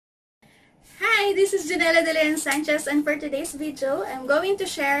Hi, this is Janela Sanchez, and for today's video, I'm going to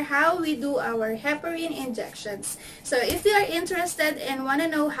share how we do our heparin injections. So if you are interested and want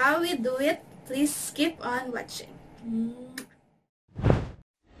to know how we do it, please keep on watching.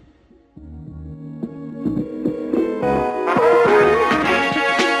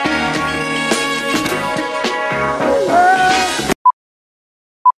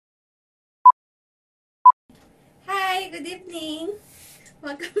 Hi, good evening.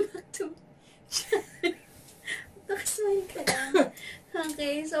 Welcome back to Nakasmile ka lang.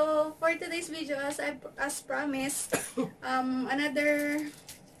 Okay, so for today's video, as promised, another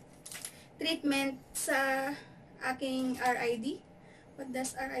treatment sa aking RID. What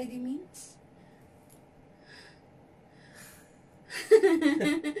does RID means?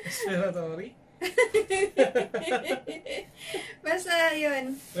 Respiratory? Basta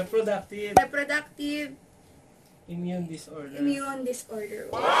yun. Reproductive immune disorder. Immune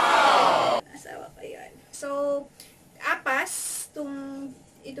disorder. Wow! Asawa ko yun. So, APAS, itong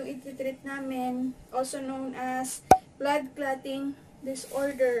ititreat namin, also known as Blood Clotting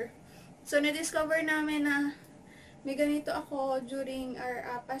Disorder. So, na-discover namin na may ganito ako during our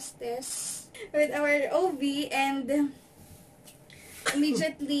APAS test with our OB, and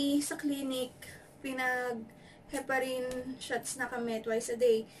immediately sa clinic, pinag-heparin shots na kami twice a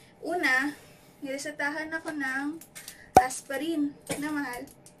day. Una, niresetahan ako ng aspirin na mahal.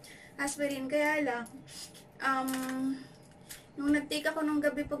 Aspirin, kaya lang, nung nag-take ako nung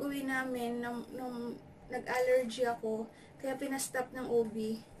gabi pag uwi namin, nung nag-allergy ako, kaya pinastop ng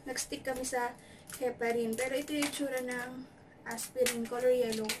OB, nag-stick kami sa heparin. Pero ito yung itsura ng aspirin, color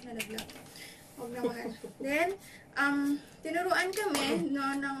yellow, nalaglag. Huwag na mahal. Then, tinuruan kami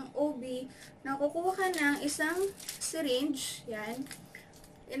ng OB na kukuha ka ng isang syringe, yan,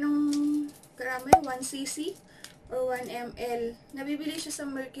 inong karami, 1 cc or 1 ml. Nabibili siya sa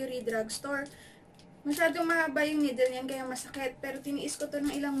Mercury drugstore. Masyadong mahaba yung needle niyan, kaya masakit. Pero tiniis ko to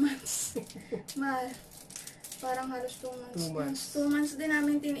ng ilang months. Parang halos 2 months. 2 months din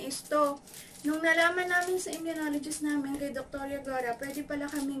namin tiniis to. Nung nalaman namin sa immunologist namin, kay Dr. Yagora, pwede pala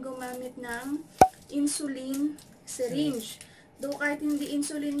kaming gumamit ng insulin syringe. Though kahit hindi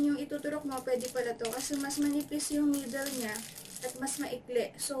insulin yung ituturok mo, pwede pala to. Kasi mas manipis yung needle niya at mas maikli.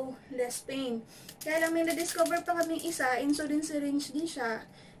 So, less pain. Kaya lang may na-discover pa kaming isa, insulin syringe din siya.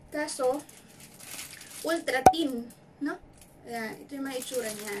 Kaso, ultra thin, no? Ayan, ito yung mga itsura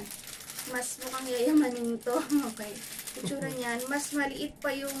niyan. Mas mukhang yayamanin to. Okay. Itsura niyan. Mas maliit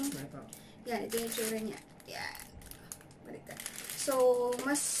pa yung... Yan, ito yung itsura niya. Yan. Balikan. So,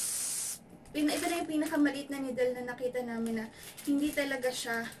 ito na yung pinakamaliit na needle na nakita namin na hindi talaga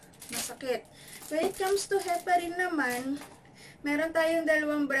siya masakit. When it comes to heparin naman, meron tayong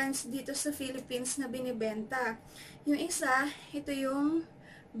 2 brands dito sa Philippines na binibenta. Yung isa, ito yung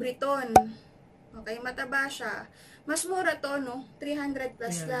Briton. Okay, mataba siya. Mas mura to, no? 300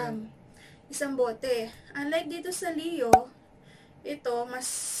 plus lang. Isang bote. Unlike dito sa Leo, ito, mas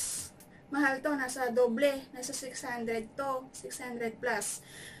mahal to. Nasa doble. Nasa 600 to. 600 plus.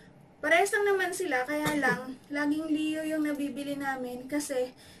 Parehas lang naman sila, kaya lang, laging Leo yung nabibili namin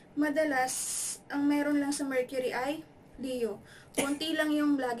kasi madalas, ang meron lang sa Mercury ay Leo. Kunti lang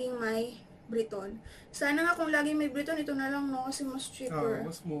yung laging may Briton. Sana nga kung laging may Briton, ito na lang, no? Kasi mas cheaper.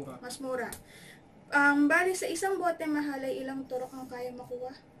 Mas mura. Mas mura. Bali, sa isang bote mahal ay ilang turok ang kaya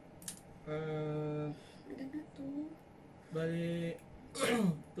makuha? Ano na to? Bali,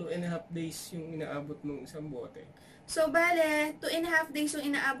 2.5 days yung inaabot ng isang bote. So, bale, 2.5 days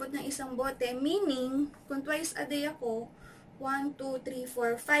yung inaabot ng isang bote. Meaning, kung twice a day ako, 1, 2, 3,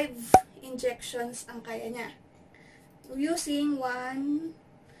 4, 5 injections ang kaya niya. Using 1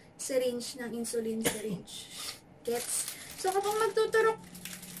 syringe ng insulin syringe. Gets? So, kapag magtuturok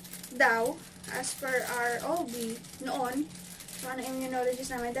daw, as per our OB noon, so ano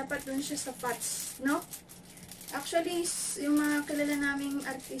immunologist namin, dapat dun siya sa PATS, no? Actually, yung mga kilala naming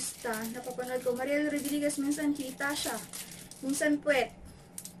artista, napapanood ko, Mariel Rodriguez, minsan hita siya. Minsan puwet.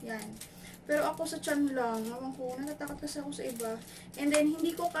 Yan. Pero ako sa tiyan lang, ewan ko, natatakot kasi ako sa iba. And then,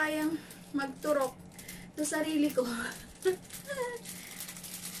 hindi ko kayang magturok sa sarili ko.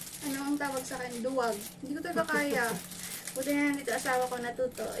 Ano ang tawag sa akin? Duwag. Hindi ko talaga kaya. Buti na dito asawa ko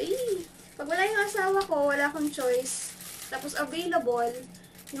natuto. Pag wala yung asawa ko, wala akong choice. Tapos available,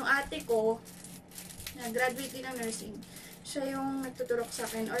 yung ate ko, na graduate din ng nursing, siya yung nagtuturok sa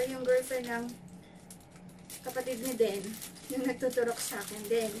akin. Or yung girlfriend ng kapatid ni Den, yung nagtuturok sa akin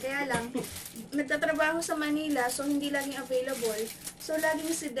din. Kaya lang, nagtatrabaho sa Manila, so hindi laging available. So,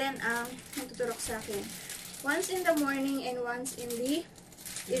 laging si Den ang nagtuturok sa akin. Once in the morning and once in the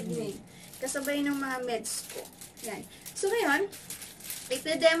evening. Kasabay ng mga meds ko. Yan. So, ngayon,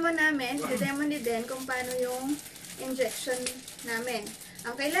 ipidemo ni Den kung paano yung injection namin.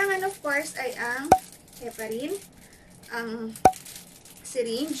 Ang kailangan of course ay ang heparin, ang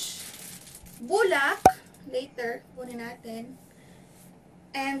syringe, bulak, later, kunin natin,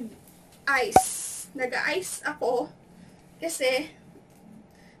 and ice. Nag-ice ako kasi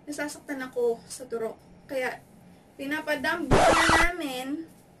nasasaktan ako sa turo. Kaya, pinapadambo na namin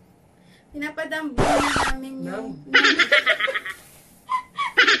yung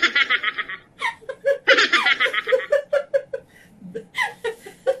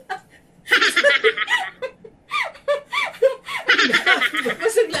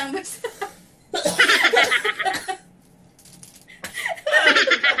busog lang, basta.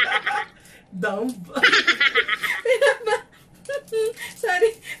 Dump.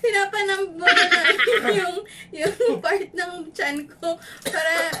 Sorry, pinapanambo na namin yung part ng chan ko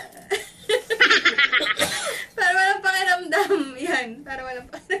para walang pakiramdam. Yan, para walang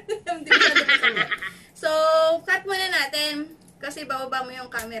pakiramdam. Di masyado masakit. So, cut muna natin kasi bababa mo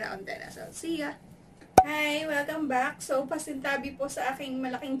yung camera on tela. So, see ya! Hi! Welcome back. So, pasintabi po sa aking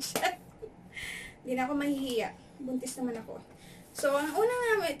malaking chat. Hindi na ako mahihiya. Buntis naman ako. So, ang una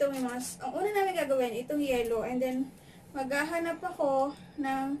namin gagawin, itong yellow, and then, maghahanap ako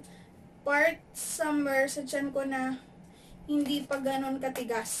ng part somewhere sa tiyan ko na hindi pa ganon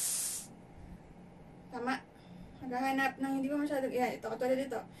katigas. Tama? Maghahanap ng hindi pa masyadong, yan, ito, katulad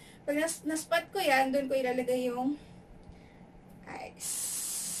dito. Pag naspot ko yan, doon ko ilalagay yung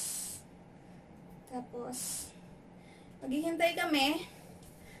ice. Tapos, maghihintay kami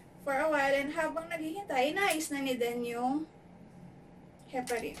for a while, and habang naghihintay, inayos na ni Den yung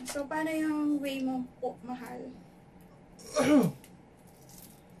heparin. So, paano yung way mo po, mahal?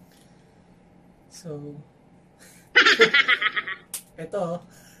 So, ito,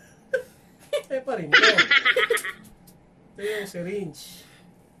 heparin to. Ito yung syringe.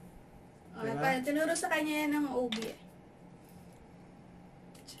 Okay, paano? Tinuro sa kanya yan ng OB.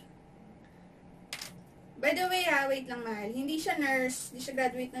 By the way, wait lang, mahal. Hindi siya nurse. Hindi siya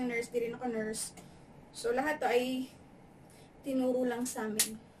graduate ng nurse. Di rin ako nurse. So, lahat to ay tinuro lang sa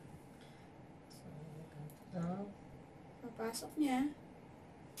amin. Papasok niya.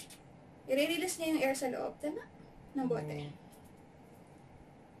 I-release niya yung air sa loob. Tama? Ng bote.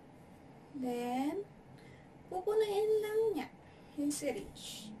 Then, pupunuin lang niya yung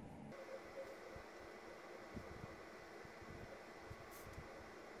syringe.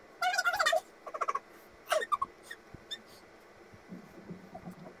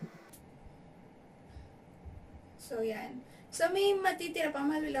 So, yan. So, may matitira pa.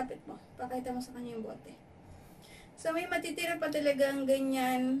 Malulapit mo. Pakita mo sa kanya yung bote. So, may matitira pa talagang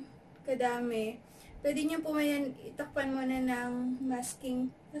ganyan kadami. Pwede niyo po yan, itakpan mo na ng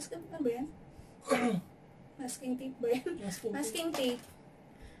masking ano ba yan? Masking tape ba yan? Masking tape.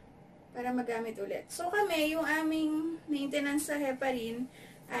 Para magamit ulit. So, kami, yung aming maintenance sa heparin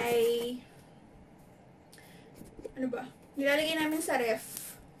ay ano ba? Nilalagay namin sa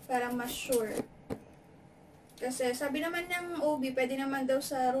ref para mas sure. Kasi sabi naman ng OB, pwede naman daw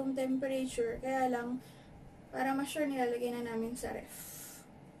sa room temperature. Kaya lang, para mas sure, nilalagay na namin sa ref.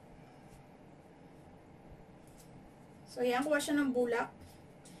 So, yan, kuha siya ng bulak.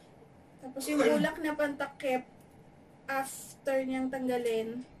 Tapos yung bulak na pantakip, after niyang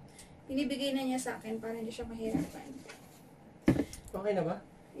tanggalin, binibigay na niya sa akin para hindi siya mahirapan. Okay na ba?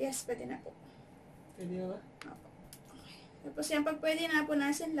 Yes, pwede na po. Pwede na ba? Opo. Okay. Tapos yan, pag pwede na,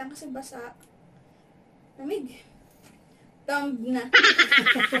 punasin lang kasi basa. Lamig. Thumb na.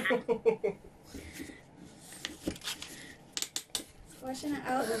 Kuha siya ng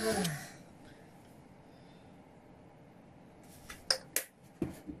out.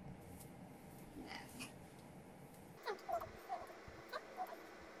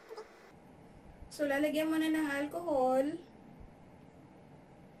 So, lalagyan mo na ng alcohol.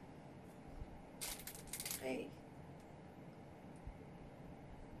 Okay.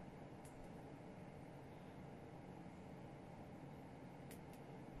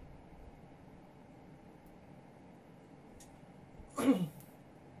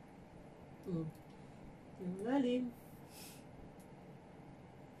 Yung lalim.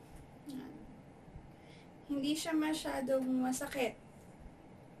 Hindi siya masyadong masakit.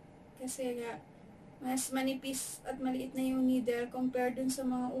 Kasi nga, mas manipis at maliit na yung needle compared dun sa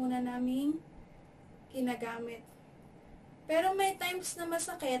mga una naming ginagamit. Pero may times na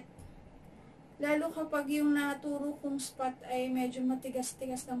masakit, lalo kapag yung naturo kong spot ay medyo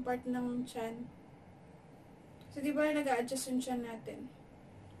matigas-tigas ng part ng tiyan. So, di ba nag-a-adjust yung tiyan natin?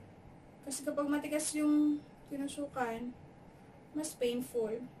 Kasi kapag matigas yung tinusukan, mas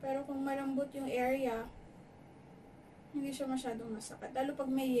painful. Pero kung malambot yung area, Hindi siya masyadong masakit. Lalo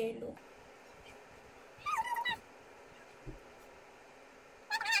pag may yelo.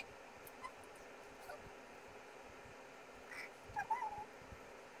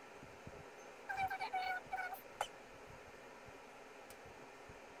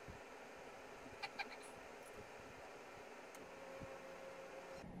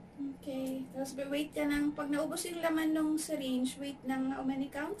 Okay. Tapos wait ka ng, pag naubos yung laman ng syringe, wait ng how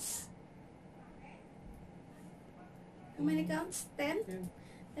many counts? How many counts? 10?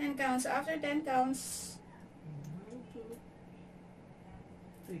 10 counts. So after 10 counts, 1, 2,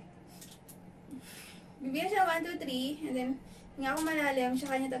 3. bibigyan siya 1, 2, 3, and then, hinga ako malalim, siya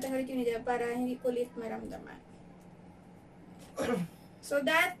kanya tatanggalin yung needle para hindi ulit maramdaman. So,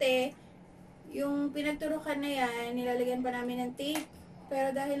 dati, yung pinagturukan na yan, nilalagyan pa namin ng tape, pero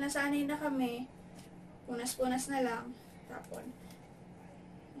dahil nasanay na kami, punas-punas na lang, tapon.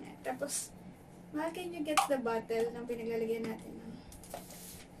 Yan. Tapos, can you get the bottle ng pinaglalagyan natin ng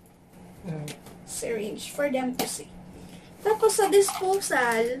syringe for them to see. Tapos, sa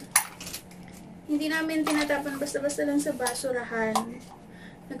disposal, hindi namin tinatapon basta-basta lang sa basurahan.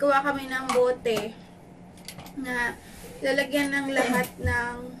 Nagawa kami ng bote na lalagyan ng lahat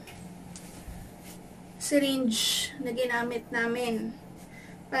ng syringe na ginamit namin.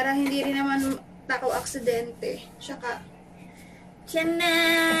 Para hindi rin naman takaw aksidente. Tsaka,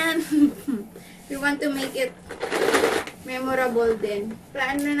 tiyanan! We want to make it memorable din.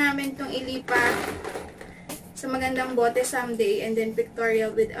 Plano na namin itong ilipat sa magandang bote someday and then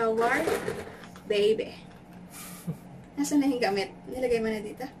pictorial with our baby. Nasaan na yung gamit? Nilagay mo na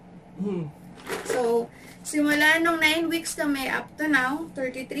dito? So, simula nung 9 weeks kami up to now,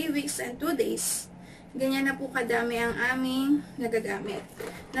 33 weeks and 2 days, ganyan na po kadami ang aming nagagamit.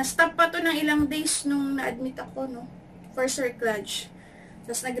 Na-stop pa to ng ilang days nung na-admit ako, no? For circlage.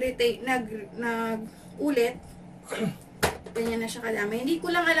 Tapos nag-ulit. Ganyan na siya kadami. Hindi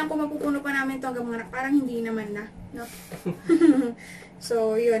ko lang alam kung mapupuno pa namin ito hanggang mga anak. Parang hindi naman na, no?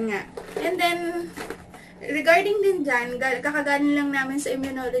 So, yun nga. And then, regarding din dyan, kakagaling lang namin sa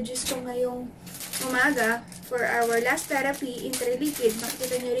immunologist ko ngayong umaga for our last therapy, intraliquid.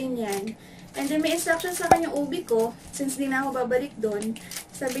 Makikita nyo rin yan. And then, may instruction sa akin yung OB ko, since di na ako babalik doon.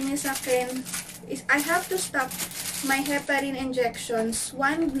 Sabi niya sa akin, I have to stop my heparin injections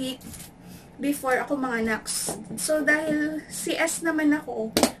 1 week before ako manganak. So, dahil CS naman ako,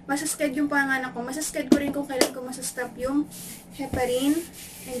 masasked yung panganak ko, masasked ko rin kung kailan ko masastop yung heparin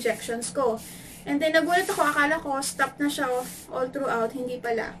injections ko. And then, nagulat ako, akala ko, stop na siya all throughout, hindi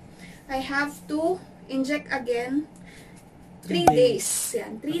pala. I have to inject again 3 days.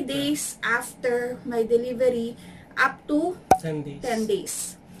 Yan, 3 days after my delivery up to 10 days. 10 days.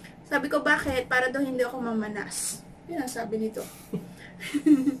 Sabi ko, bakit? Para daw hindi ako mamanas. Yun ang sabi nito.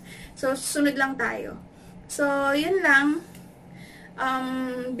 So, sunod lang tayo. So, yun lang.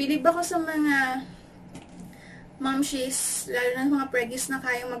 Believe ako sa mga momshies, lalo na mga preggies na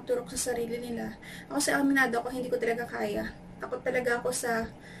kayang magturok sa sarili nila. Ako sa aminado ako, hindi ko talaga kaya. Takot talaga ako sa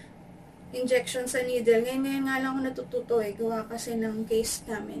injection sa needle. Ngayon nga lang ako natututo gawa kasi ng case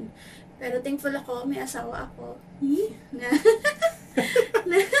namin. Pero thankful ako, may asawa ako.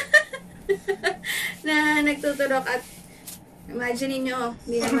 na nagtuturok at imagine niyo,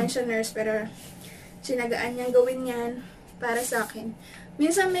 hindi naman siya nurse pero sinagaan niyang gawin yan para sa akin.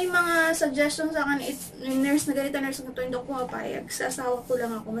 Minsan may mga suggestions sa akin, nurse na ganito, nurse na ito, hindi ako pumapayag. Sa asawa ko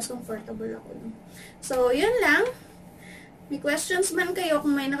lang ako, mas comfortable ako. So, yun lang. May questions man kayo,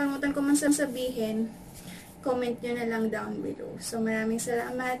 kung may nakalimutan ko man sabihin, comment nyo na lang down below. So, maraming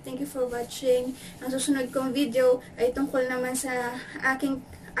salamat. Thank you for watching. Ang susunod kong video ay tungkol naman sa aking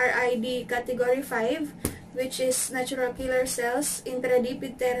RID Category 5, which is Natural Killer Cells,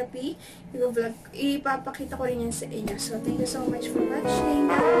 Intradipid Therapy. Ipapakita ko rin yan sa inyo. So, thank you so much for watching.